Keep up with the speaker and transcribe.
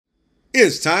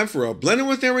It's time for a blending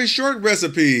with Aerating short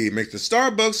recipe. Make the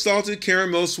Starbucks salted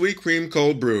caramel sweet cream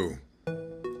cold brew.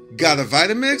 Got a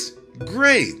Vitamix?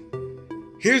 Great!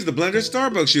 Here's the blender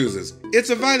Starbucks uses. It's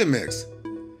a Vitamix.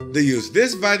 They use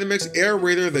this Vitamix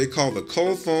aerator they call the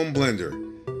cold foam blender.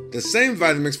 The same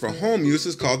Vitamix for home use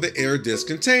is called the AER Disc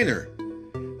Container.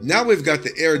 Now we've got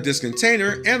the AER Disc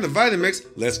Container and the Vitamix,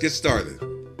 let's get started.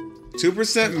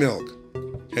 2%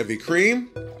 milk, heavy cream,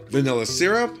 vanilla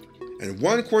syrup, and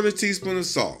 1/4 teaspoon of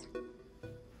salt.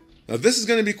 Now this is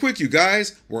going to be quick, you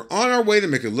guys. We're on our way to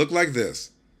make it look like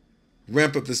this.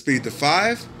 Ramp up the speed to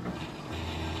 5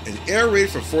 and aerate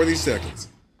for 40 seconds.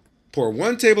 Pour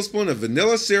 1 tablespoon of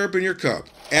vanilla syrup in your cup.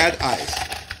 Add ice.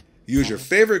 Use your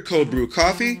favorite cold brew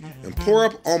coffee and pour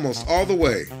up almost all the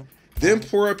way. Then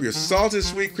pour up your salted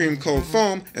sweet cream cold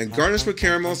foam and garnish with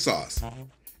caramel sauce.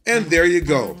 And there you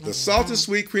go, the salted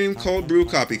sweet cream cold brew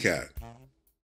CopyCat.